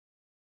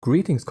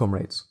Greetings,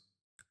 comrades.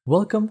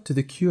 Welcome to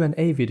the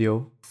Q&A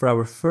video for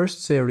our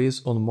first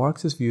series on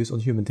Marx's views on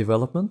human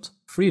development,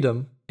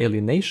 freedom,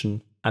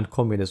 alienation, and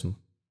communism.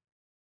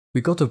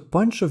 We got a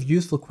bunch of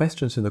useful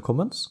questions in the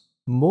comments,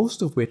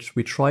 most of which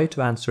we tried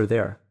to answer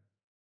there.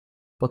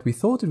 But we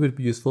thought it would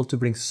be useful to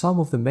bring some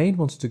of the main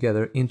ones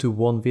together into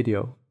one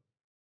video.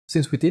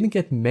 Since we didn't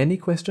get many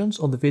questions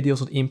on the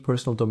videos on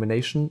impersonal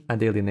domination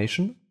and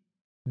alienation,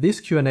 this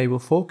Q&A will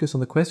focus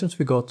on the questions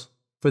we got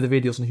for the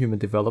videos on human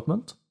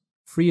development,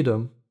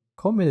 freedom,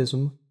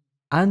 communism,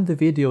 and the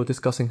video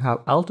discussing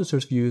how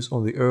Althusser's views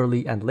on the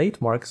early and late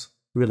Marx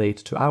relate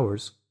to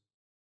ours.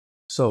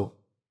 So,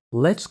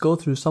 let's go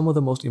through some of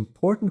the most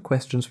important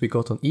questions we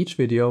got on each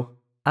video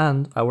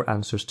and our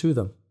answers to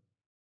them.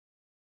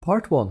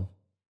 Part 1.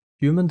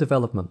 Human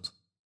development.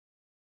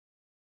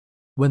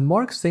 When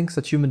Marx thinks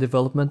that human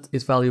development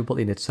is valuable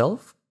in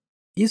itself,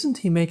 isn't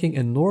he making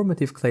a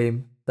normative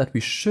claim that we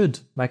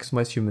should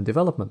maximize human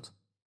development?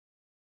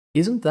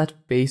 Isn't that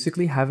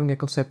basically having a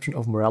conception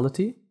of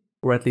morality,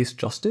 or at least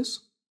justice?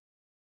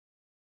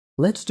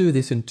 Let's do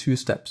this in two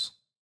steps.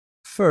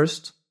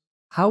 First,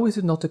 how is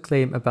it not a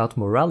claim about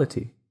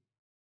morality?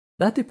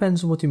 That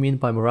depends on what you mean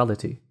by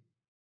morality.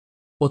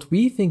 What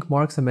we think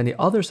Marx and many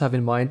others have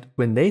in mind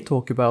when they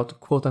talk about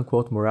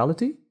quote-unquote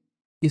morality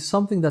is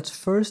something that's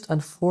first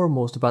and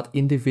foremost about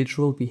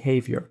individual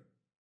behavior,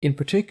 in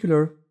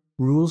particular,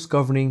 rules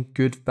governing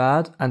good,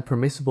 bad, and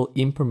permissible,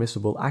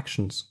 impermissible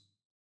actions.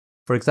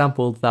 For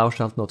example, thou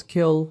shalt not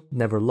kill,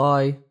 never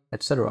lie,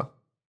 etc.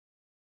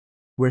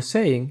 We're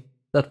saying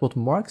that what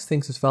Marx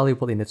thinks is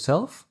valuable in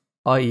itself,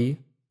 i.e.,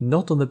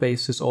 not on the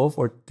basis of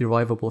or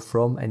derivable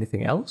from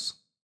anything else,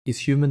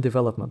 is human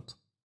development,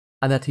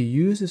 and that he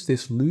uses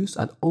this loose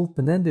and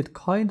open-ended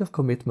kind of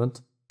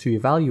commitment to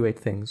evaluate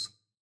things.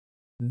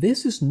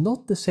 This is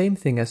not the same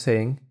thing as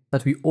saying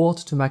that we ought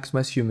to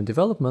maximize human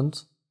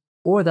development,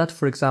 or that,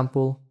 for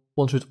example,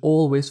 one should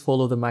always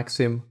follow the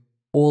maxim,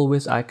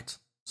 always act,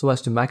 so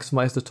as to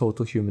maximize the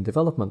total human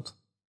development.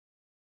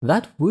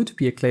 That would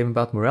be a claim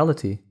about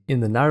morality in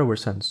the narrower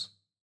sense,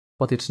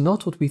 but it's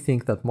not what we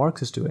think that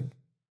Marx is doing.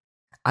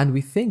 And we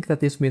think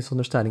that this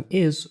misunderstanding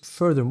is,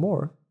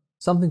 furthermore,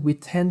 something we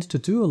tend to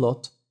do a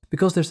lot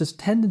because there's this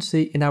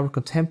tendency in our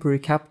contemporary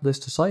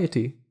capitalist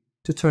society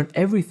to turn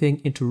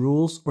everything into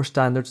rules or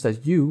standards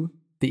that you,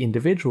 the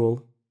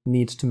individual,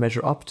 needs to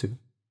measure up to.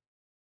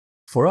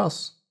 For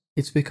us,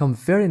 it's become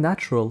very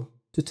natural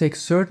to take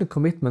certain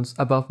commitments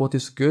about what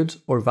is good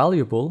or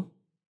valuable,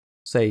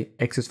 say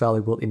X is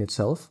valuable in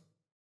itself,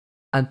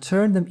 and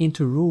turn them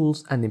into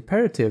rules and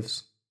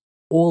imperatives,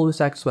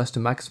 always act so as to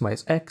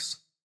maximize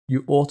X,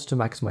 you ought to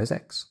maximize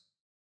X.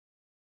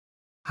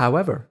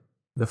 However,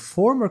 the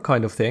former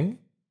kind of thing,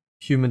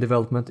 human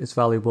development is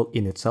valuable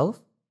in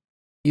itself,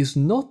 is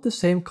not the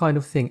same kind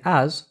of thing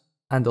as,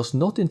 and does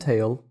not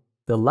entail,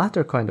 the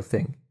latter kind of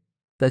thing,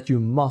 that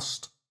you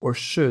must or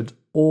should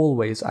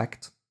always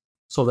act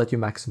so that you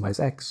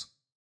maximize X.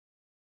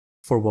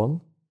 For one,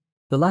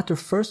 the latter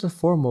first and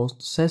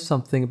foremost says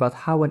something about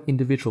how an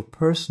individual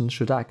person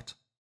should act,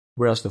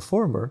 whereas the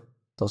former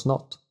does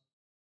not.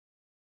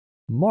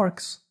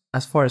 Marx,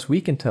 as far as we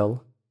can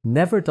tell,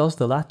 never does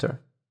the latter.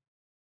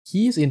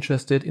 He is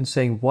interested in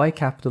saying why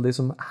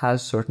capitalism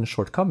has certain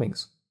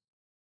shortcomings.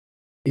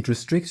 It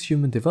restricts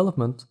human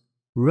development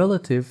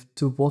relative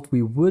to what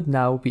we would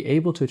now be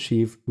able to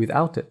achieve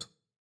without it.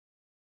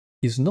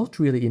 He's not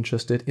really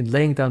interested in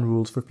laying down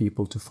rules for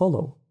people to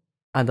follow,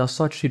 and as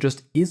such he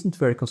just isn't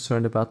very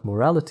concerned about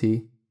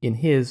morality in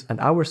his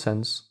and our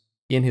sense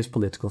in his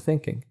political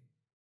thinking.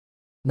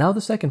 Now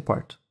the second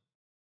part.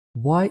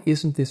 Why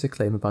isn't this a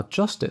claim about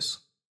justice?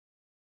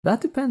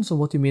 That depends on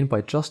what you mean by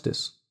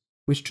justice,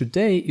 which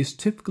today is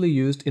typically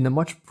used in a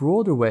much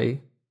broader way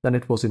than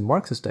it was in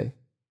Marx's day.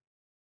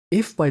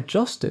 If by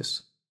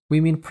justice we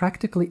mean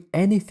practically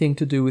anything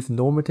to do with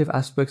normative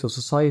aspects of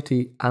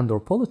society and/or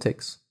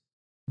politics,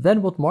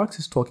 then what Marx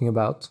is talking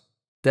about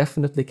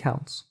definitely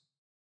counts.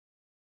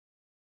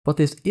 But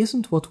this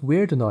isn't what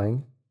we're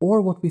denying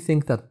or what we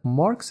think that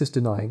Marx is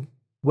denying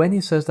when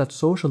he says that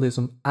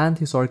socialism and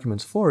his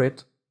arguments for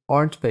it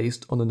aren't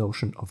based on the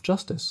notion of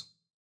justice.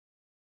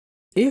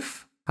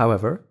 If,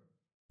 however,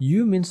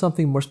 you mean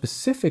something more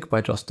specific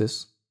by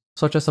justice,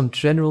 such as some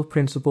general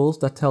principles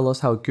that tell us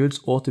how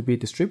goods ought to be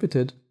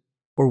distributed,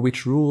 or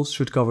which rules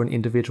should govern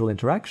individual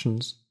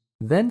interactions,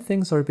 then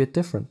things are a bit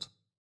different.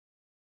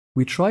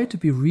 We try to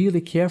be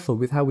really careful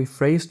with how we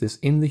phrase this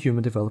in the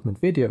human development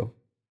video,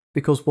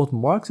 because what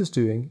Marx is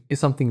doing is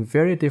something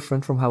very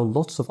different from how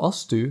lots of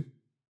us do,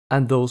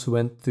 and those who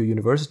went to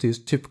universities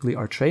typically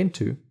are trained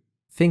to,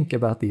 think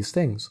about these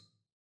things.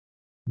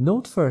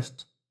 Note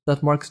first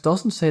that Marx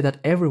doesn't say that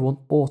everyone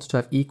ought to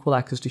have equal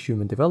access to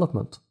human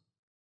development.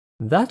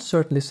 That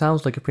certainly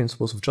sounds like a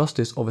principles of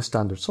justice of a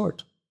standard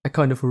sort, a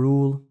kind of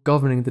rule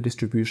governing the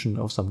distribution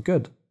of some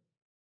good.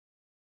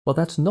 But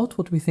that's not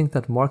what we think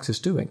that Marx is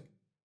doing.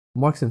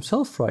 Marx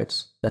himself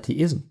writes that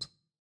he isn't.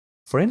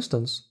 For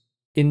instance,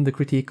 in the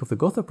critique of the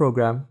Gotha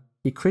program,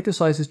 he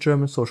criticizes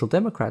German social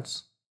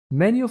democrats,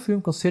 many of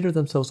whom consider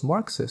themselves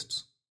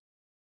Marxists.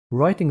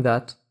 writing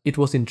that it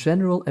was in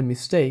general a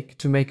mistake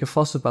to make a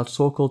fuss about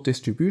so-called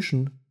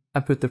distribution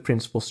and put the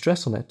principal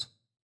stress on it,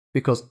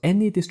 because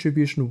any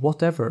distribution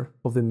whatever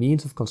of the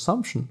means of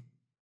consumption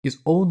is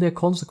only a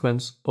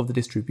consequence of the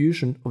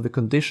distribution of the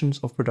conditions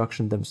of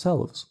production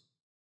themselves.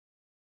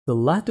 The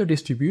latter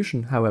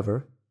distribution,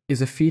 however,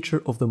 is a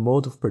feature of the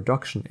mode of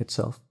production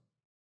itself.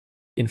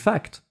 In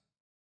fact,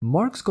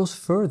 Marx goes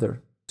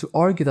further to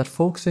argue that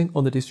focusing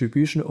on the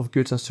distribution of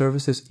goods and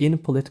services in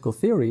political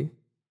theory,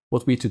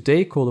 what we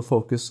today call a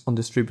focus on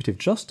distributive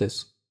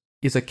justice,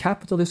 is a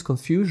capitalist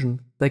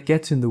confusion that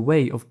gets in the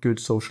way of good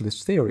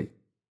socialist theory.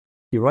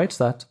 He writes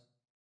that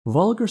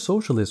vulgar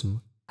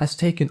socialism has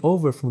taken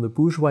over from the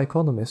bourgeois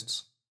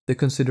economists the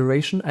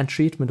consideration and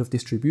treatment of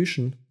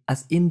distribution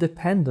as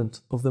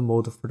independent of the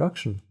mode of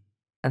production,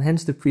 and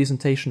hence the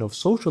presentation of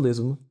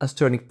socialism as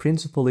turning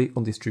principally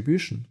on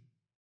distribution.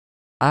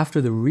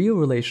 After the real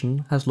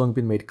relation has long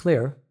been made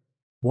clear,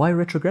 why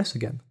retrogress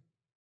again?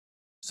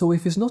 So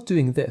if he's not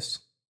doing this,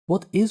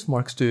 what is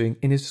Marx doing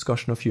in his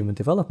discussion of human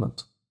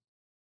development?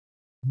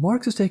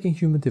 Marx is taking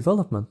human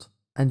development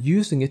and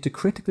using it to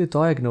critically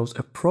diagnose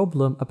a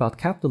problem about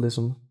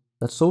capitalism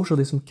that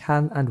socialism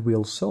can and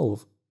will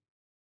solve.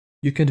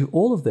 You can do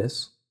all of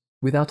this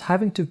without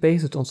having to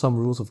base it on some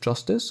rules of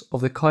justice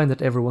of the kind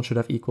that everyone should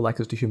have equal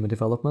access to human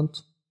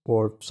development,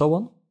 or so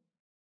on.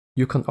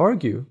 You can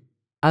argue,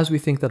 as we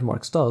think that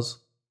Marx does,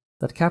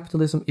 that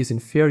capitalism is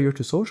inferior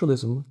to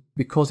socialism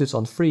because it's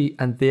unfree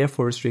and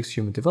therefore restricts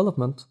human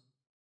development,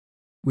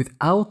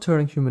 without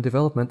turning human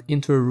development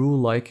into a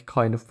rule-like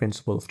kind of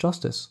principle of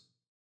justice.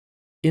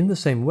 In the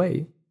same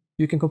way,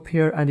 you can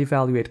compare and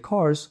evaluate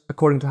cars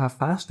according to how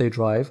fast they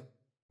drive,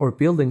 or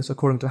buildings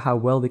according to how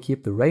well they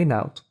keep the rain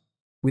out,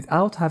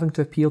 without having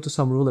to appeal to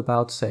some rule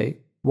about, say,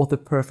 what the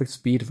perfect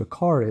speed of a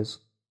car is,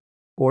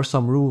 or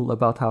some rule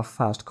about how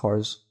fast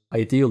cars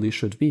ideally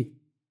should be.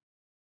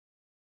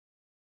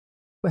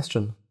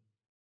 Question: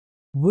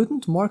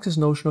 wouldn't Marx's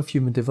notion of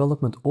human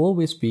development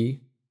always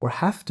be, or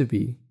have to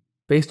be,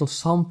 based on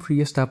some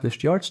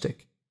pre-established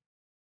yardstick?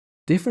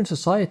 Different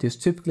societies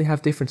typically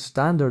have different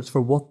standards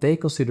for what they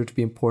consider to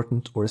be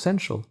important or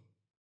essential.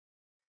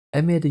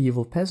 A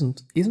medieval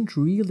peasant isn't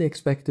really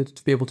expected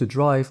to be able to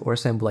drive or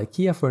assemble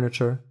IKEA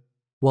furniture,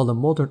 while a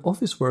modern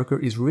office worker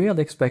is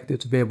rarely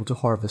expected to be able to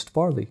harvest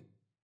barley.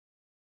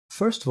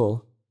 First of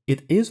all,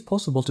 it is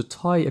possible to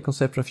tie a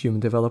conception of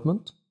human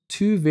development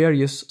to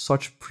various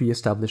such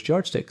pre-established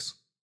yardsticks.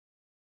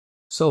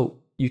 So,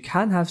 you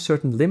can have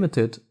certain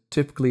limited,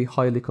 typically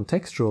highly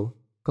contextual,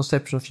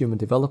 conception of human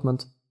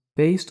development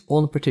based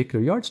on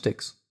particular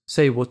yardsticks,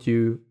 say what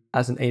you,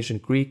 as an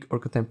ancient Greek or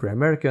contemporary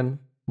American,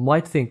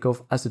 might think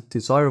of as a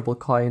desirable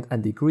kind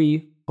and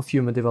degree of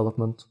human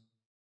development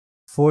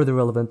for the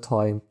relevant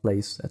time,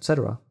 place,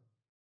 etc.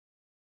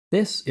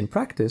 This, in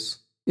practice,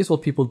 is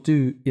what people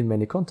do in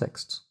many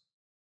contexts.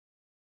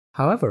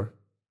 However,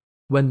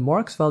 when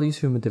Marx values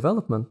human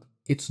development,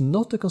 it's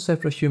not a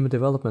concept of human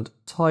development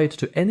tied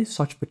to any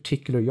such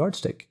particular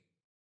yardstick.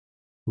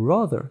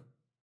 Rather,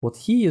 what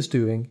he is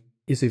doing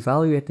is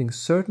evaluating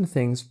certain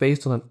things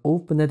based on an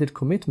open-ended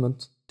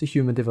commitment to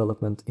human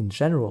development in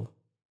general.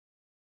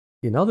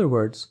 In other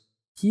words,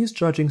 he is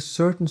judging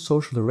certain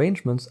social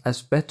arrangements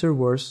as better or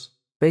worse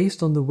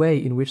based on the way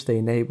in which they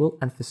enable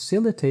and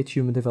facilitate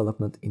human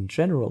development in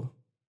general.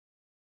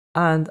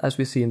 And as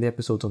we see in the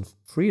episodes on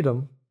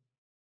freedom,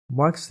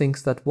 Marx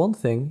thinks that one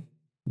thing,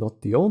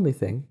 not the only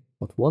thing,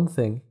 but one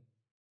thing,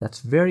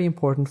 that's very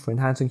important for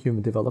enhancing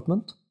human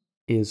development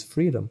is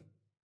freedom.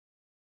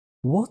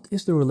 What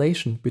is the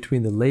relation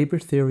between the labor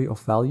theory of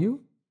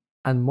value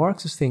and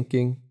Marx's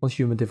thinking on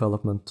human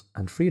development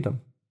and freedom?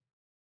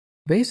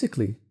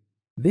 Basically,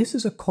 this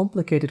is a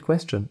complicated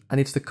question, and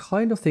it's the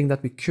kind of thing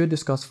that we could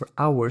discuss for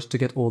hours to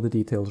get all the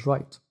details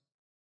right.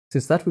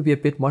 Since that would be a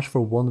bit much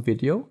for one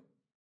video,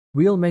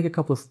 we'll make a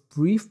couple of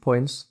brief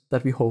points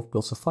that we hope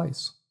will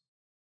suffice.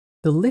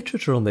 The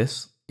literature on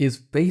this is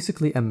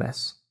basically a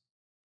mess,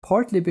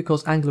 partly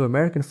because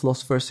Anglo-American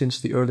philosophers since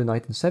the early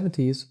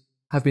 1970s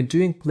have been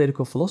doing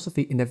political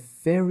philosophy in a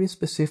very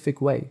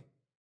specific way,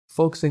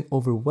 focusing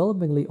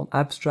overwhelmingly on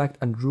abstract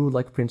and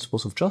rule-like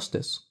principles of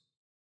justice.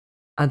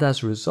 And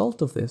as a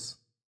result of this,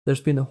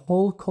 there's been a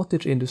whole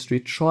cottage industry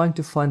trying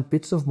to find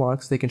bits of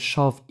Marx they can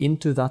shove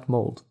into that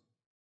mold.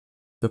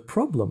 The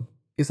problem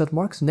is that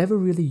Marx never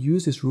really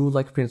uses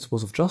rule-like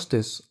principles of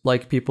justice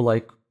like people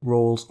like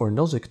Rawls or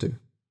Nozick do.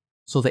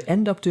 So they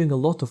end up doing a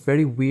lot of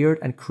very weird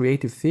and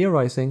creative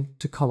theorizing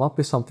to come up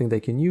with something they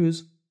can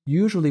use,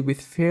 usually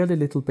with fairly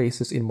little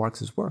basis in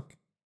Marx's work.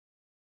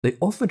 They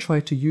often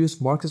try to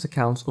use Marx's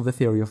accounts of the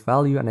theory of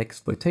value and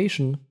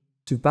exploitation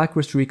to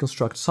backwards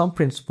reconstruct some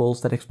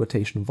principles that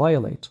exploitation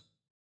violate.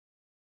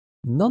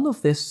 None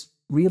of this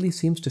really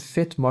seems to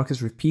fit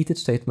Marx's repeated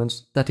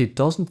statements that he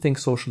doesn't think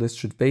socialists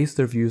should base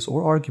their views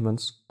or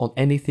arguments on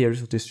any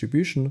theories of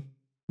distribution,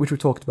 which we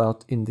talked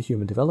about in the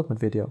human development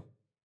video.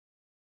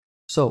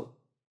 So,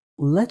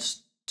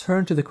 let's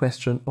turn to the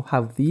question of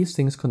how these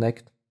things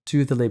connect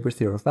to the labor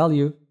theory of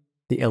value,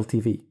 the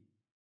LTV.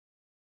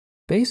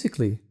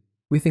 Basically,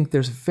 we think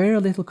there's very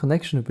little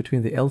connection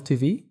between the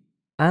LTV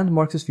and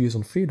Marx's views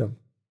on freedom.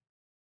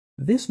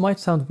 This might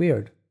sound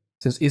weird,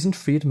 since isn't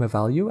freedom a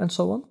value and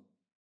so on?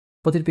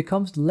 But it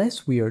becomes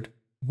less weird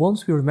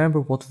once we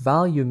remember what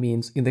value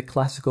means in the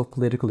classical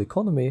political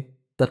economy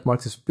that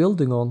Marx is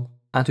building on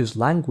and whose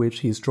language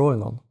he is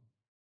drawing on.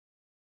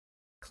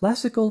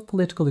 Classical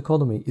political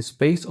economy is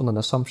based on an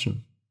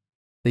assumption.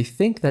 They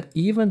think that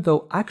even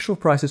though actual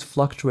prices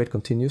fluctuate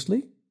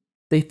continuously,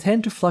 they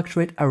tend to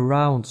fluctuate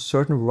around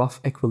certain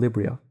rough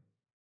equilibria.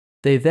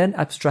 They then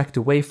abstract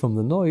away from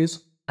the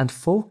noise and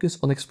focus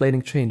on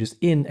explaining changes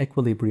in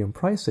equilibrium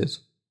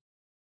prices.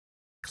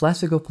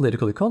 Classical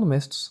political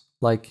economists,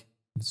 like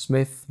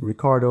Smith,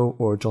 Ricardo,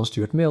 or John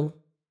Stuart Mill,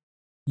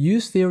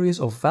 use theories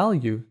of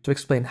value to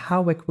explain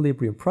how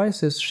equilibrium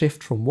prices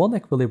shift from one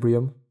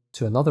equilibrium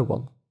to another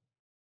one.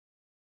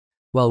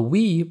 While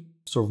we,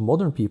 sort of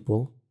modern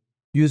people,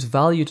 use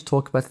value to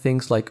talk about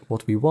things like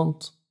what we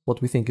want,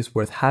 what we think is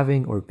worth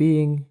having or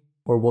being,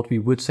 or what we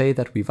would say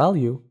that we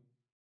value,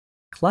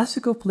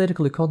 classical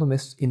political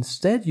economists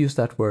instead use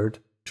that word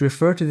to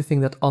refer to the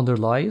thing that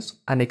underlies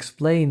and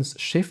explains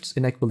shifts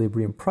in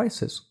equilibrium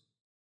prices.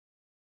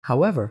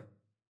 However,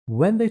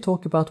 when they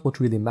talk about what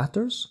really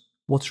matters,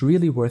 what's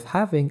really worth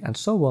having, and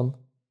so on,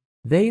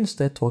 they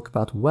instead talk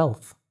about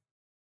wealth.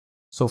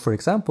 So for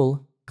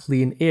example,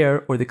 clean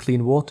air or the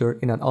clean water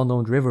in an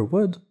unknown river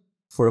would,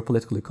 for a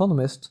political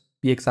economist,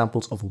 be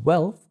examples of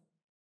wealth,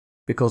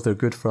 because they're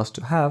good for us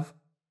to have,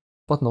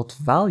 but not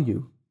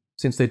value,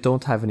 since they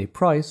don't have any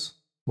price,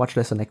 much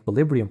less an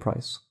equilibrium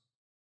price.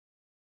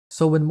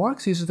 So when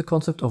Marx uses the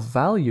concept of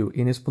value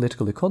in his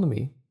political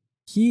economy,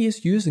 he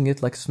is using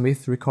it like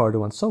Smith,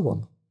 Ricardo, and so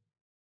on.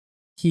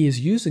 He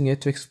is using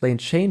it to explain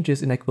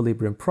changes in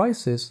equilibrium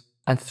prices,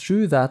 and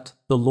through that,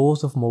 the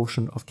laws of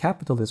motion of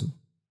capitalism.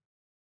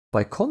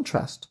 By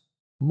contrast,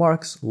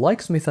 Marx,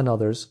 like Smith and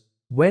others,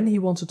 when he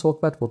wants to talk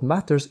about what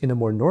matters in a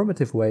more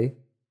normative way,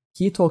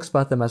 he talks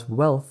about them as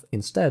wealth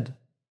instead.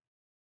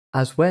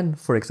 As when,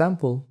 for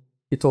example,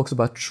 he talks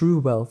about true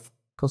wealth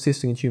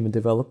consisting in human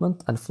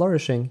development and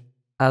flourishing,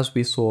 as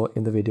we saw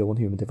in the video on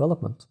human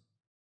development.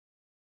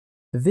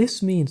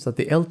 This means that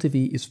the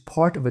LTV is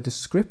part of a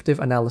descriptive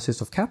analysis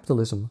of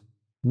capitalism,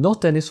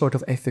 not any sort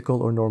of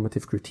ethical or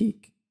normative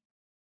critique.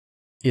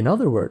 In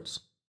other words,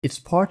 it's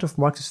part of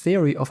Marx's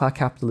theory of how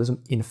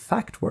capitalism in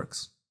fact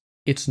works.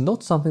 It's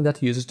not something that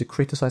he uses to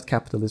criticize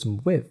capitalism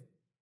with.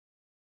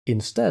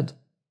 Instead,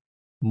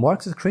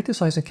 Marx is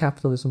criticizing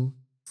capitalism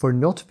for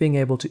not being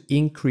able to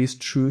increase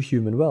true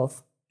human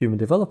wealth, human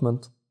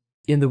development,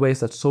 in the ways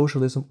that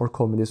socialism or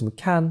communism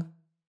can,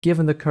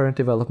 given the current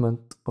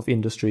development of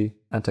industry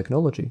and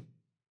technology.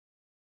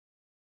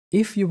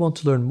 If you want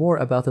to learn more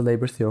about the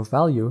labor theory of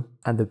value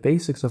and the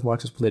basics of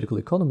Marx's political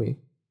economy,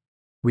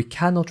 we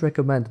cannot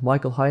recommend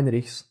Michael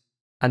Heinrich's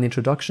An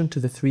Introduction to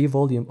the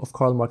 3-volume of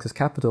Karl Marx's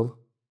Capital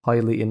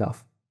highly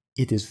enough.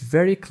 It is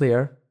very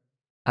clear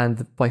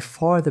and by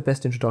far the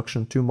best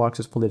introduction to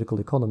Marx's political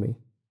economy,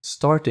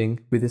 starting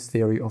with his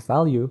theory of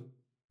value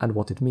and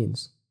what it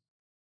means.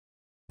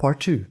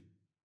 Part 2.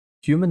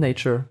 Human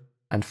nature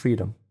and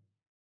freedom.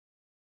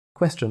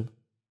 Question.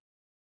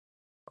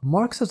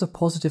 Marx has a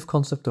positive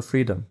concept of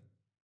freedom,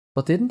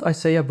 but didn't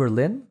Isaiah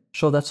Berlin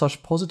show that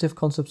such positive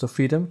concepts of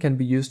freedom can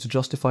be used to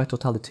justify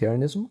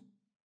totalitarianism?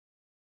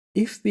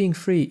 If being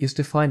free is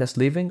defined as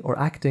living or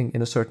acting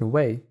in a certain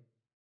way,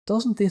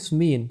 doesn't this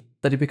mean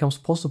that it becomes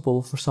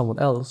possible for someone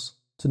else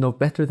to know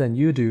better than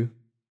you do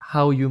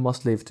how you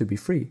must live to be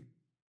free?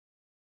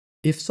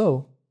 If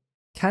so,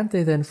 can't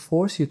they then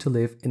force you to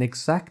live in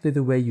exactly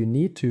the way you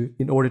need to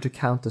in order to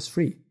count as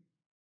free?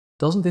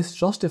 Doesn't this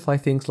justify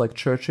things like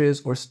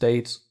churches or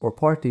states or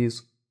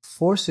parties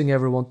forcing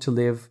everyone to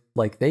live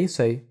like they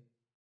say,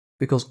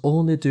 because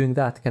only doing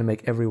that can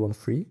make everyone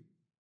free?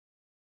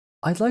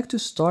 I'd like to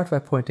start by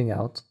pointing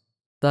out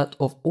that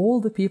of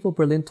all the people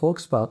Berlin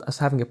talks about as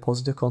having a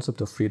positive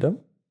concept of freedom,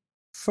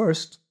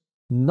 first,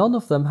 none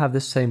of them have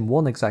the same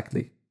one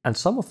exactly, and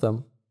some of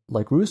them,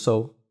 like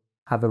Rousseau,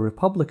 have a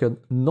Republican,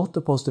 not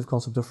a positive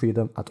concept of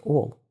freedom at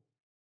all.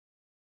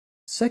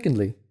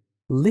 Secondly,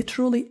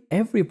 literally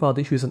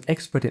everybody who's an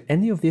expert in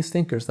any of these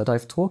thinkers that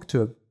I've talked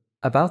to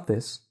about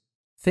this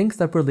thinks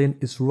that Berlin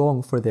is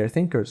wrong for their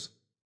thinkers,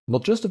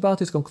 not just about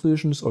his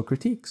conclusions or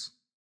critiques,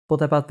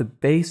 but about the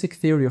basic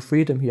theory of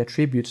freedom he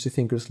attributes to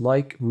thinkers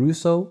like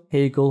Rousseau,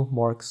 Hegel,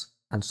 Marx,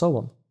 and so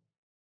on.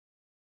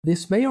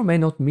 This may or may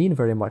not mean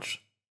very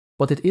much,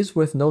 but it is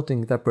worth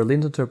noting that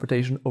Berlin's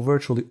interpretation of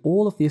virtually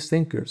all of these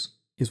thinkers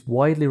is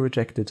widely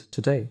rejected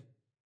today.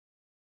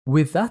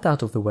 With that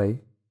out of the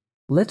way,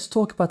 let's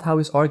talk about how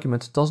his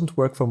argument doesn't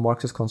work for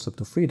Marx's concept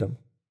of freedom.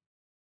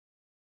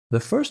 The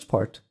first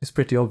part is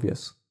pretty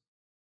obvious.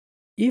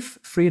 If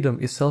freedom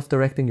is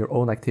self-directing your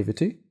own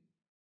activity,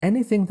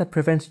 anything that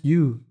prevents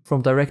you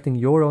from directing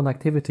your own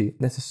activity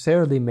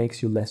necessarily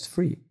makes you less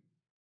free.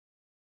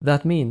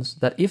 That means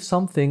that if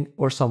something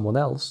or someone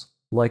else,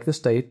 like the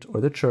state or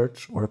the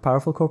church or a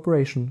powerful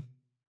corporation,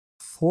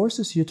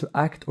 forces you to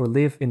act or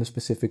live in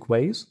specific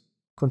ways,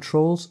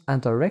 controls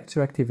and directs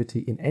your activity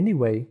in any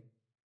way,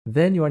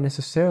 then you are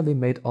necessarily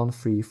made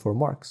unfree for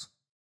Marx.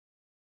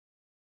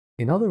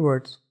 In other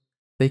words,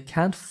 they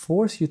can't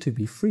force you to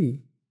be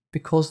free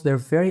because their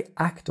very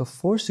act of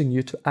forcing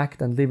you to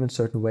act and live in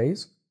certain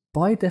ways,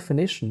 by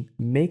definition,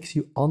 makes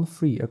you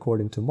unfree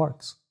according to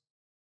Marx.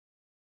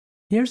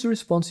 Here's a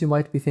response you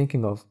might be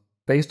thinking of,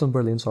 based on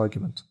Berlin's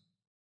argument.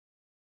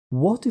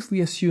 What if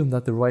we assume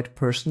that the right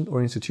person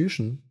or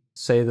institution,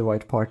 say the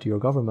right party or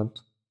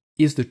government,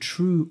 is the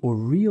true or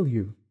real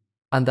you,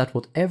 and that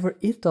whatever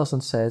it does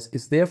and says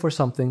is therefore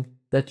something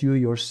that you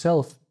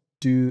yourself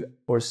do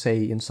or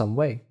say in some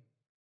way?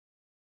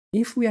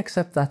 If we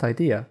accept that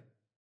idea,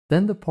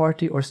 then the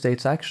party or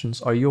state's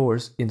actions are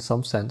yours in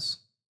some sense,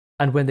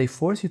 and when they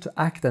force you to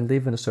act and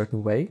live in a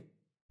certain way,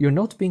 you're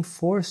not being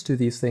forced to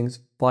these things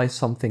by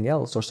something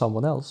else or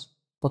someone else,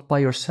 but by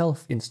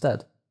yourself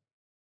instead.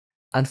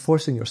 And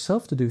forcing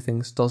yourself to do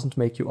things doesn't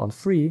make you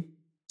unfree,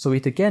 so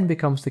it again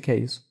becomes the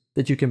case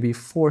that you can be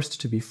forced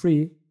to be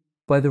free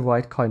by the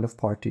right kind of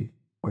party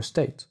or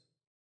state.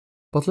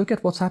 But look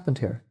at what's happened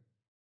here.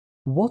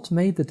 What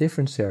made the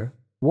difference here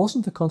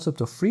wasn't the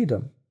concept of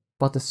freedom,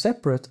 but a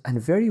separate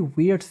and very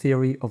weird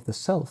theory of the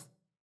self.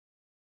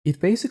 It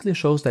basically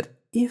shows that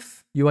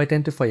if you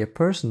identify a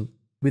person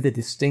with a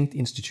distinct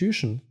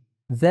institution,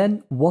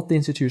 then what the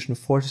institution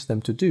forces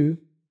them to do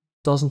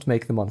doesn't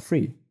make them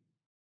unfree.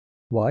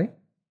 Why?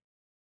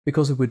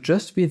 Because it would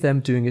just be them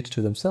doing it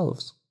to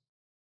themselves.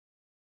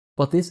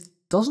 But this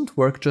doesn't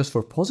work just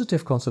for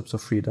positive concepts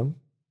of freedom,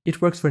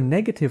 it works for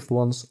negative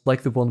ones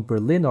like the one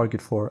Berlin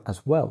argued for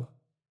as well,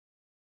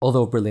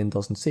 although Berlin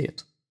doesn't see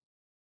it.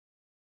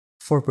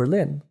 For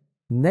Berlin,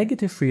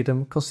 negative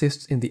freedom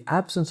consists in the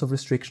absence of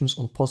restrictions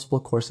on possible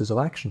courses of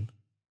action.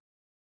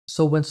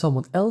 So when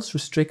someone else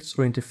restricts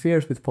or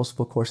interferes with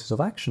possible courses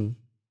of action,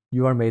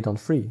 you are made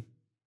unfree.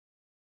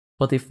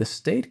 But if the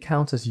state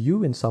counts as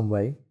you in some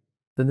way,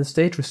 then the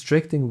state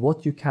restricting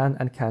what you can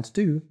and can't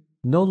do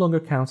no longer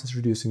counts as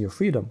reducing your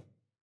freedom.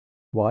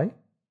 Why?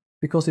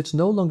 Because it's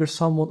no longer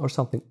someone or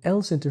something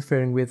else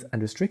interfering with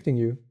and restricting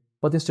you,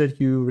 but instead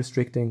you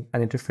restricting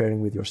and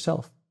interfering with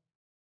yourself.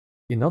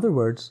 In other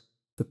words,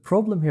 the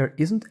problem here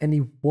isn't any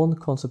one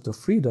concept of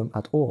freedom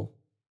at all,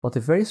 but a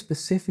very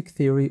specific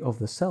theory of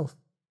the self.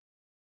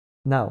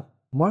 Now,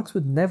 Marx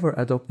would never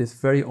adopt this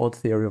very odd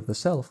theory of the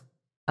self,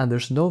 and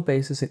there's no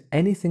basis in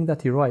anything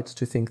that he writes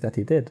to think that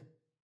he did.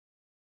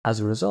 As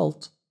a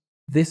result,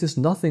 this is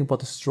nothing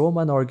but a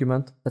strawman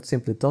argument that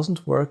simply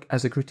doesn't work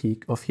as a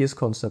critique of his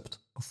concept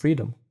of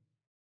freedom.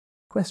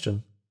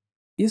 Question: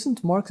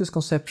 isn't Marx's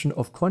conception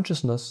of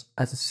consciousness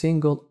as a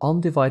single,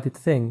 undivided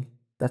thing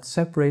that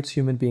separates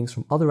human beings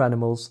from other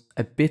animals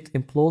a bit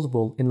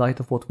implausible in light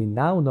of what we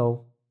now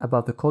know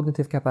about the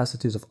cognitive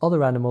capacities of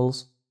other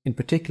animals, in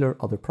particular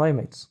other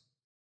primates?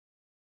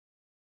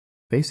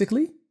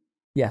 Basically,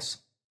 yes.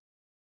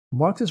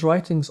 Marx's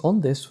writings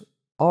on this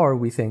are,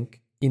 we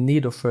think, in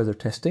need of further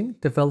testing,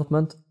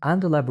 development,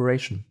 and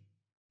elaboration,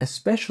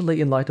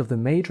 especially in light of the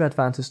major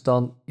advances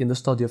done in the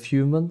study of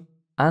human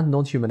and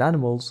non-human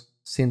animals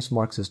since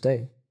Marx's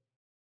day.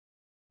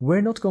 We're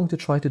not going to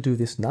try to do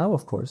this now,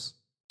 of course,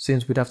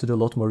 since we'd have to do a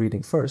lot more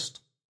reading first,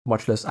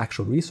 much less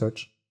actual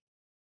research,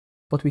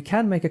 but we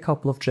can make a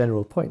couple of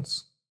general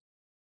points.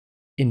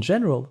 In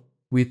general,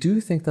 we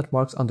do think that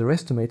Marx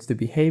underestimates the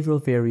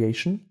behavioral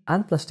variation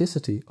and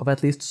plasticity of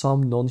at least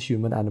some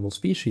non-human animal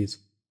species,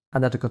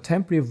 and that a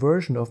contemporary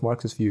version of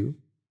Marx's view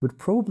would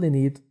probably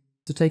need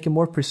to take a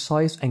more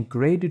precise and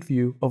graded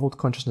view of what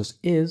consciousness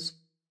is,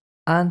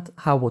 and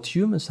how what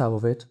humans have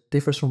of it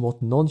differs from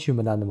what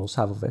non-human animals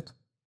have of it.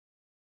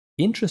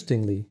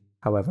 Interestingly,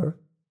 however,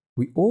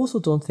 we also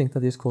don't think that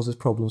this causes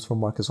problems for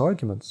Marx's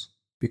arguments,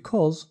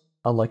 because,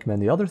 unlike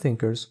many other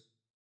thinkers,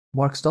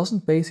 Marx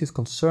doesn't base his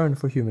concern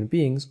for human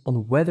beings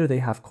on whether they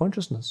have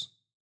consciousness,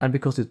 and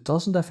because it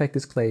doesn't affect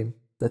his claim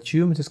that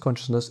humans'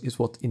 consciousness is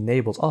what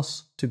enables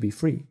us to be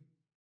free.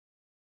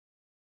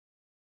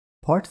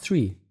 Part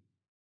 3.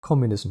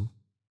 Communism.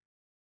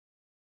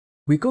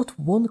 We got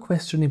one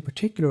question in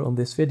particular on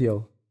this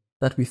video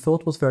that we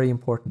thought was very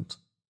important.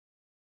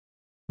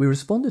 We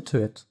responded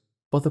to it,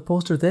 but the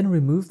poster then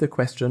removed the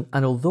question,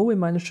 and although we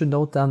managed to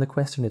note down the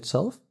question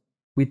itself,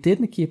 we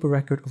didn't keep a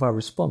record of our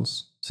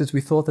response, since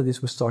we thought that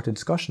this would start a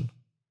discussion.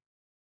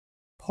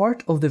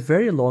 Part of the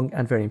very long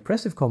and very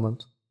impressive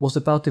comment was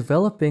about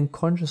developing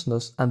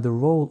consciousness and the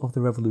role of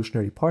the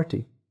Revolutionary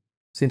Party.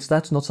 Since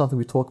that's not something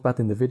we talk about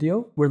in the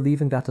video, we're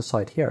leaving that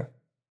aside here.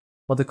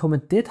 But the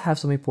comment did have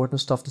some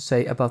important stuff to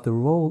say about the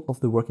role of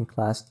the working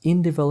class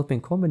in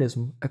developing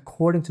communism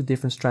according to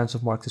different strands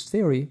of Marxist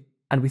theory,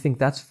 and we think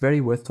that's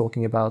very worth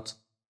talking about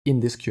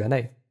in this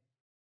Q&A.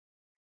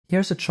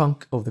 Here's a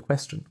chunk of the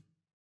question.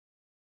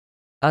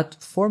 At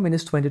 4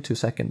 minutes 22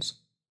 seconds.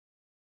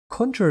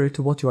 Contrary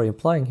to what you are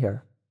implying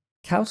here,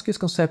 Kautsky's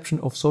conception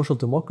of social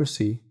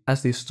democracy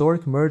as the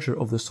historic merger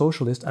of the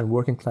socialist and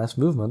working class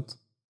movement,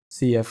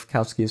 cf.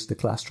 Kautsky's The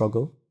Class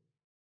Struggle,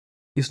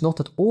 is not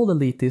at all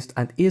elitist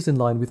and is in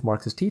line with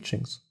Marx's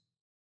teachings.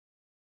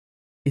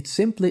 It's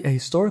simply a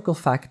historical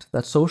fact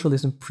that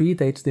socialism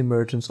predates the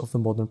emergence of the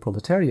modern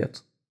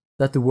proletariat,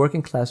 that the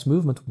working class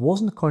movement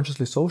wasn't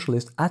consciously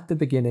socialist at the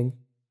beginning,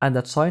 and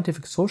that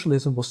scientific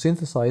socialism was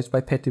synthesized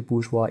by petty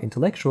bourgeois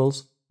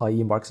intellectuals,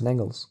 i.e. Marx and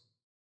Engels.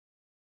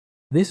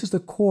 This is the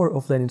core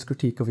of Lenin's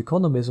critique of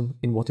economism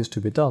in What is to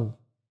be Done,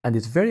 and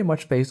is very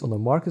much based on a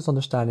Marxist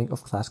understanding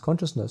of class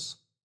consciousness.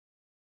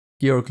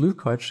 Georg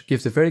Lukács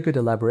gives a very good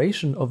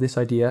elaboration of this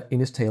idea in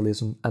his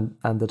Taylism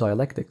and the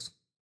Dialectics.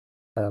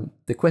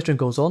 The question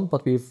goes on,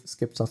 but we've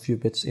skipped a few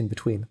bits in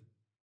between.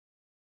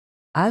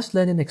 As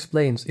Lenin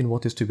explains in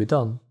What is to be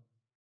Done,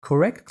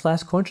 correct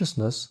class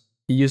consciousness,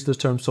 he used the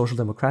term social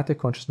democratic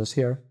consciousness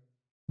here,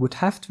 would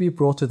have to be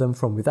brought to them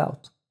from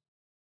without.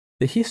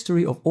 The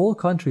history of all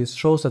countries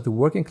shows that the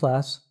working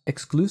class,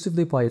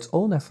 exclusively by its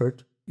own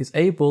effort, is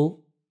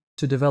able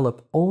to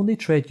develop only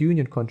trade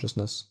union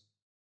consciousness.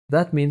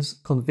 That means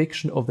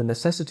conviction of the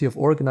necessity of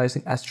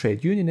organizing as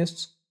trade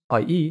unionists,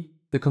 i.e.,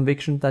 the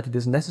conviction that it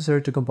is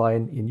necessary to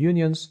combine in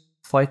unions,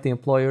 fight the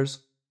employers,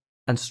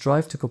 and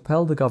strive to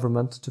compel the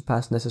government to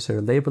pass necessary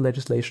labor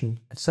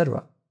legislation,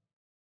 etc.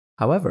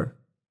 However,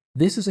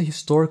 this is a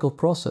historical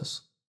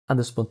process, and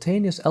the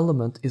spontaneous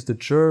element is the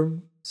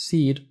germ,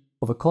 seed,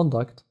 of a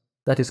conduct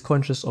that is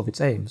conscious of its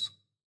aims.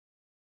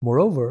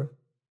 Moreover,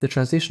 the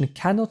transition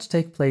cannot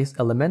take place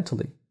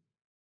elementally.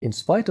 In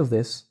spite of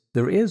this,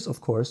 there is,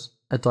 of course,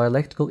 a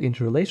dialectical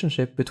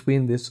interrelationship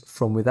between this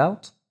from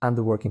without and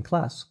the working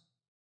class.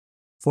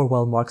 For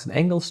while Marx and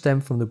Engels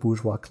stem from the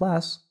bourgeois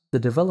class, the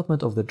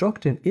development of the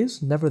doctrine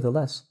is,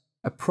 nevertheless,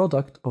 a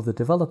product of the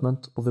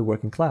development of the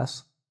working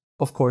class,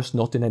 of course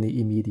not in any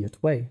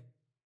immediate way.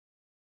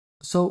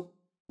 So,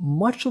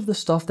 much of the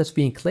stuff that's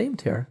being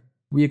claimed here,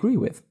 we agree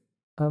with.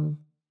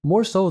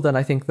 More so than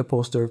I think the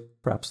poster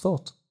perhaps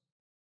thought.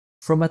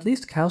 From at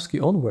least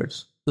Kautsky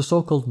onwards, the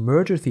so-called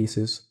merger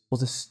thesis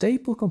was a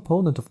staple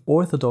component of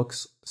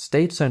orthodox,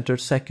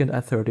 state-centered second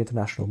and third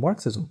international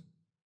Marxism.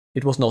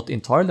 It was not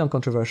entirely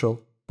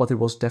uncontroversial, but it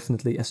was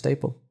definitely a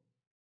staple.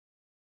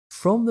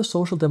 From the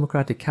social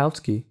democratic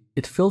Kautsky,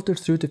 it filtered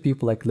through to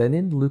people like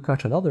Lenin,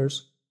 Lukács and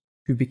others,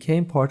 who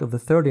became part of the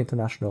Third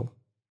International.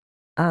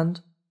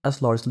 And,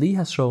 as Lars Lee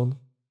has shown,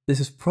 this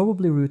is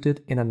probably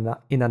rooted in an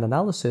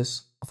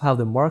analysis of how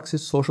the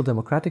Marxist Social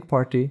Democratic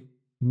Party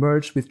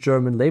merged with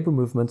German labor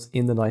movements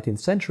in the 19th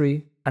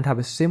century and how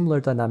a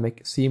similar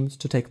dynamic seemed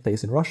to take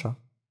place in Russia.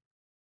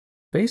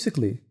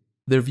 Basically,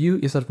 their view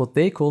is that what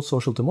they call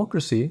social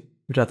democracy,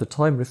 which at the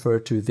time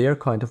referred to their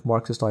kind of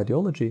Marxist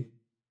ideology,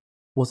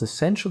 was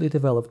essentially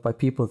developed by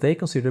people they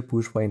considered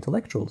bourgeois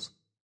intellectuals,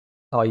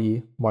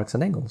 i.e. Marx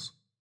and Engels.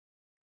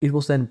 It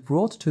was then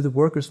brought to the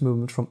workers'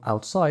 movement from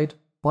outside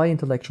by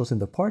intellectuals in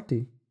the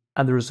party,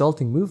 and the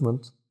resulting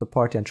movement, the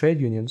party and trade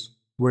unions,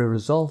 were a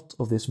result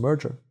of this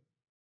merger.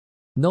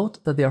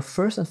 Note that they are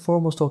first and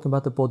foremost talking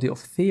about the body of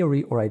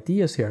theory or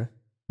ideas here,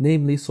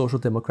 namely social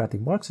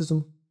democratic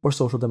Marxism or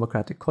social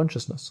democratic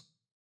consciousness.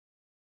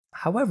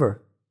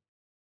 However,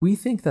 we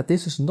think that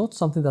this is not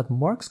something that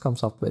Marx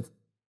comes up with,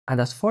 and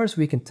as far as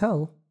we can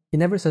tell, he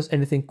never says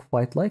anything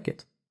quite like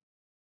it.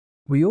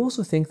 We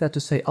also think that to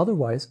say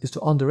otherwise is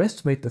to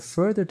underestimate the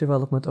further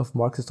development of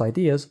Marxist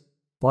ideas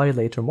by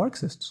later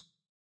Marxists.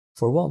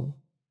 For one,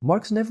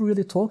 Marx never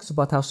really talks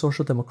about how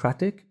social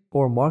democratic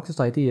or Marxist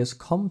ideas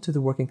come to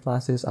the working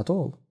classes at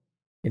all.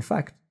 In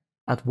fact,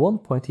 at one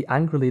point he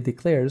angrily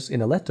declares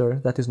in a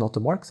letter that he's not a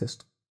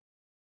Marxist.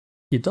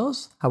 He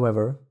does,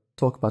 however,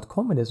 talk about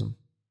communism,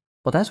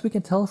 but as we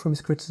can tell from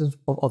his criticism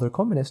of other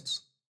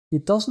communists, he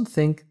doesn't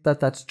think that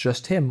that's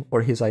just him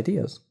or his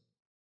ideas.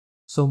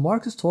 So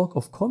Marx's talk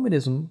of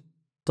communism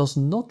does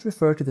not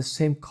refer to the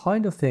same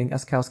kind of thing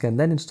as Kautsky and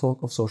Lenin's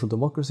talk of social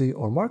democracy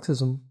or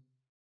Marxism,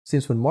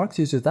 since when Marx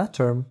uses that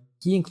term,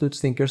 he includes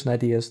thinkers and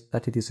ideas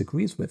that he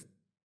disagrees with.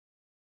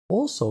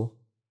 Also,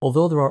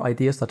 although there are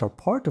ideas that are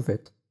part of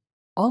it,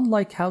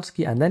 unlike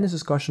Kautsky and Lenin's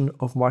discussion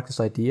of Marxist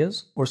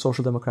ideas or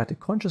social democratic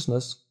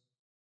consciousness,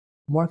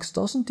 Marx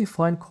doesn't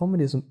define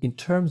communism in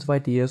terms of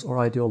ideas or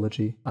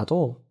ideology at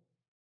all.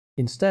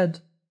 Instead,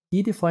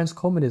 he defines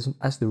communism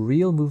as the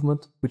real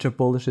movement which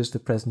abolishes the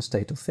present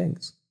state of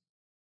things.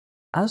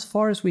 As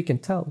far as we can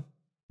tell,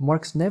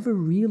 Marx never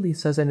really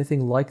says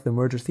anything like the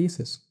merger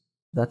thesis.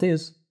 That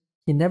is,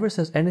 he never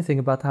says anything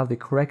about how the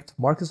correct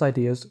Marxist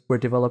ideas were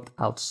developed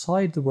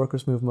outside the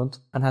workers' movement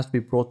and has to be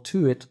brought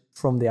to it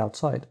from the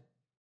outside.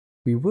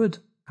 We would,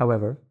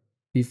 however,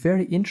 be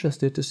very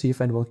interested to see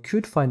if anyone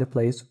could find a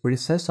place where he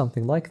says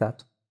something like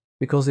that,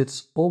 because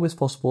it's always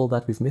possible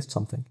that we've missed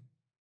something.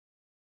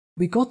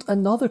 We got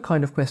another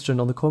kind of question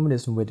on the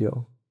communism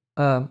video.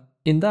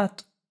 In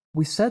that,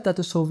 we said that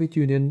the Soviet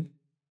Union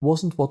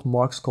wasn't what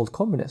Marx called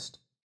communist.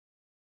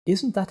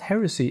 Isn't that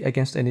heresy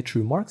against any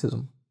true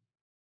Marxism?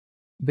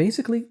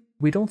 Basically,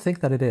 we don't think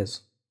that it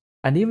is.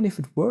 And even if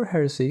it were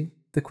heresy,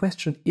 the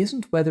question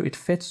isn't whether it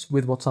fits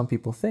with what some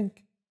people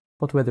think,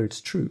 but whether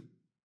it's true.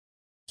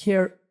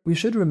 Here, we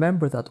should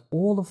remember that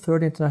all of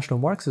Third International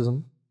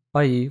Marxism,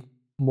 i.e.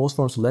 most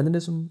forms of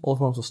Leninism, all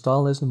forms of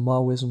Stalinism,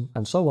 Maoism,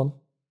 and so on,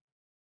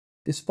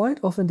 despite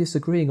often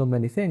disagreeing on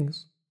many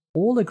things,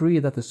 all agree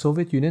that the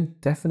Soviet Union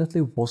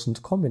definitely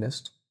wasn't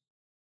communist.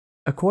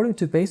 According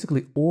to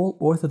basically all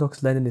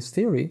orthodox Leninist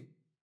theory,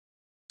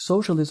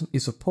 socialism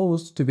is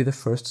supposed to be the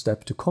first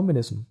step to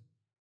communism,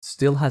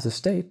 still has a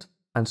state,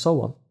 and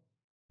so on,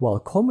 while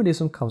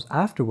communism comes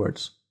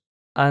afterwards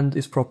and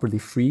is properly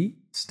free,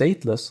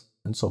 stateless,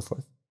 and so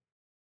forth.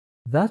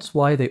 That's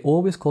why they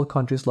always call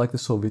countries like the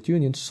Soviet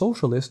Union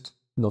socialist,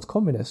 not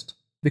communist,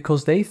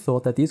 because they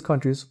thought that these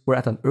countries were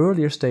at an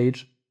earlier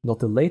stage, not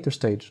the later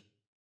stage.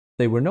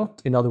 They were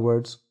not, in other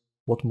words,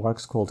 what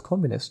Marx called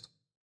communist.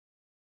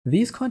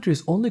 These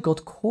countries only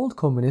got called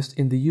communist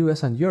in the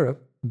US and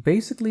Europe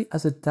basically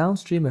as a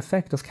downstream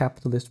effect of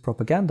capitalist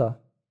propaganda,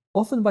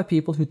 often by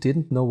people who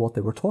didn't know what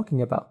they were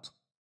talking about.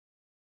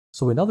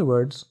 So in other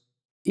words,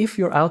 if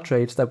you're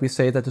outraged that we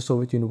say that the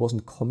Soviet Union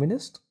wasn't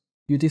communist,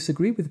 you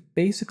disagree with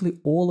basically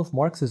all of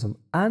Marxism,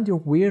 and you're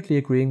weirdly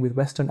agreeing with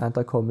Western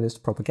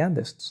anti-communist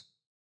propagandists.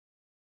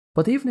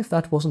 But even if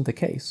that wasn't the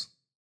case,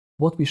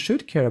 what we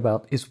should care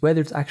about is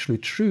whether it's actually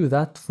true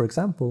that, for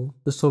example,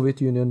 the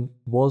Soviet Union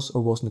was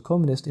or wasn't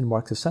communist in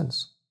Marx's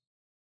sense.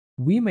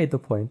 We made the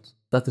point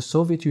that the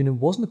Soviet Union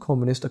wasn't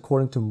communist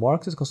according to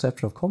Marx's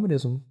conception of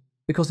communism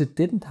because it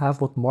didn't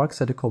have what Marx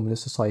said a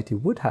communist society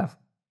would have.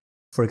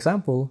 For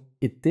example,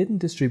 it didn't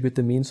distribute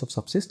the means of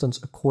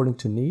subsistence according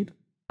to need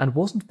and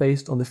wasn't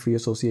based on the free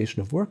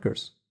association of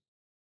workers.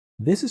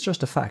 This is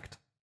just a fact,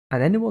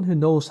 and anyone who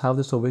knows how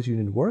the Soviet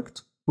Union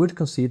worked would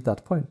concede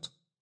that point.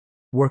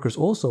 Workers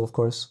also, of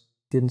course,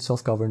 didn't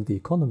self-govern the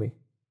economy.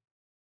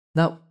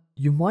 Now,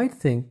 you might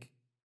think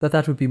that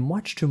that would be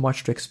much too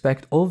much to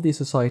expect of these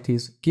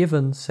societies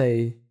given,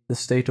 say, the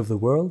state of the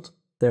world,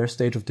 their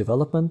stage of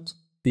development,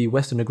 the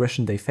Western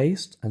aggression they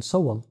faced, and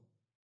so on.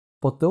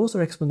 But those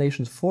are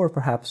explanations for,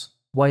 perhaps,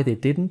 why they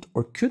didn't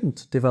or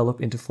couldn't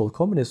develop into full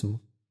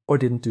communism, or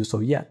didn't do so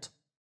yet.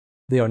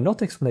 They are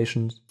not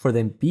explanations for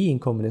them being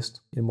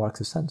communist in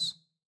Marx's sense.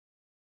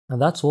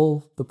 And that's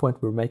all the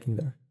point we're making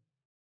there.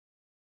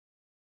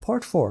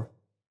 Part 4.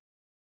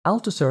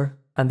 Althusser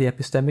and the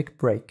epistemic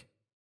break.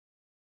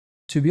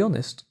 To be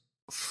honest,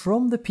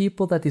 from the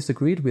people that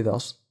disagreed with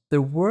us, there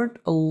weren't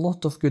a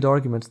lot of good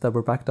arguments that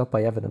were backed up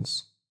by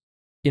evidence.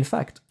 In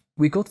fact,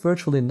 we got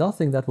virtually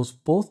nothing that was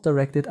both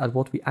directed at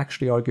what we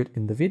actually argued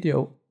in the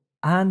video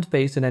and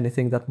based on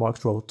anything that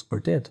Marx wrote or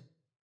did.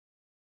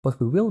 But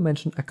we will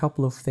mention a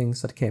couple of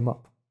things that came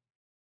up.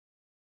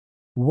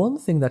 One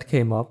thing that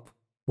came up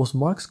was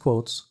Marx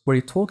quotes where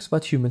he talks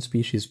about human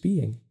species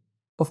being.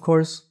 Of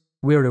course,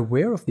 we are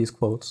aware of these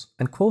quotes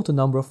and quote a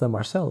number of them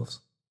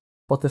ourselves,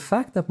 but the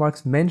fact that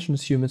Marx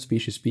mentions human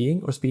species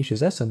being or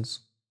species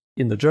essence,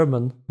 in the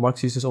German,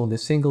 Marx uses only a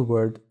single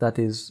word that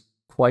is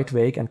quite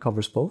vague and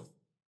covers both,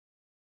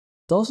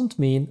 doesn't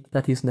mean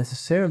that he's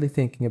necessarily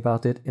thinking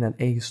about it in an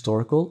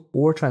ahistorical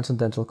or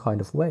transcendental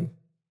kind of way.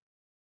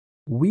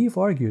 We've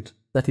argued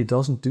that he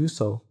doesn't do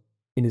so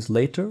in his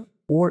later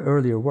or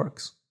earlier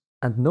works,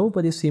 and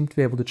nobody seemed to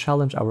be able to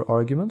challenge our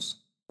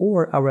arguments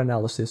or our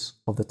analysis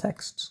of the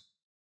texts.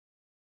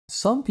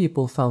 Some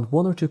people found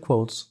one or two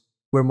quotes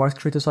where Marx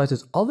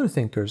criticizes other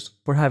thinkers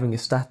for having a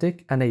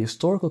static and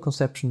ahistorical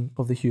conception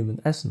of the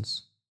human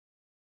essence.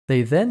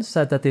 They then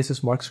said that this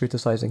is Marx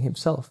criticizing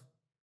himself.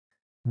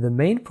 The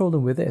main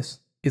problem with this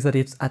is that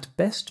it's at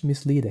best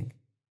misleading.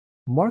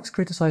 Marx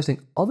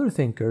criticizing other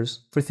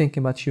thinkers for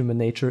thinking about human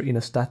nature in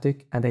a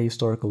static and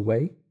ahistorical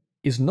way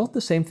is not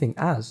the same thing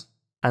as,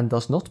 and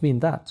does not mean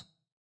that,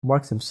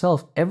 Marx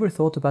himself ever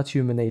thought about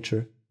human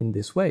nature in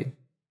this way.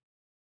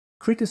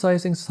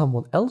 Criticizing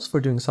someone else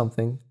for doing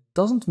something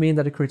doesn't mean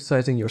that you're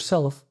criticizing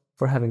yourself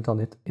for having done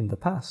it in the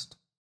past.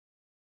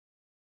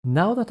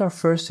 Now that our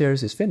first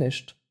series is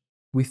finished,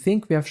 we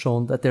think we have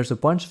shown that there's a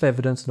bunch of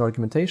evidence and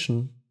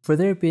argumentation for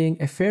there being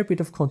a fair bit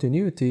of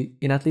continuity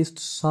in at least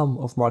some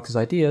of Marx's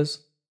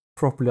ideas,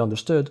 properly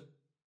understood,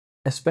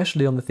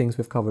 especially on the things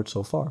we've covered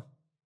so far.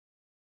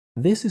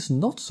 This is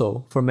not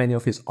so for many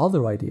of his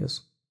other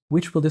ideas,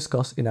 which we'll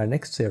discuss in our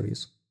next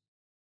series,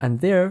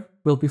 and there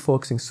we'll be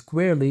focusing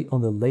squarely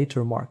on the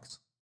later Marx.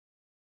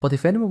 But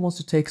if anyone wants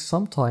to take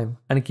some time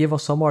and give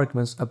us some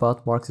arguments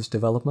about Marx's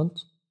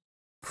development,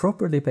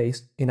 properly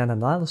based in an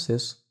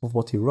analysis of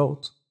what he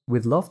wrote,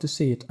 we'd love to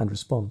see it and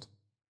respond.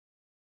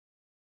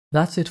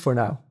 That's it for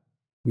now.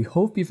 We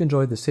hope you've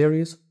enjoyed the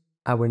series.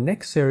 Our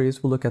next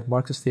series will look at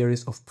Marx's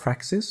theories of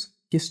praxis,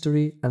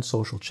 history, and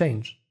social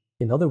change.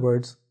 In other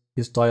words,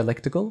 his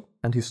dialectical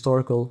and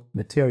historical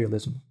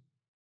materialism.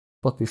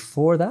 But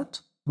before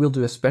that, we'll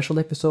do a special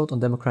episode on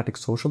democratic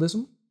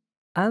socialism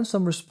and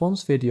some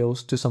response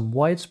videos to some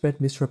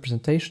widespread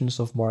misrepresentations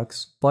of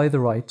Marx by the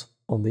right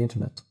on the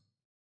internet.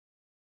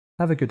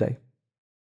 Have a good day.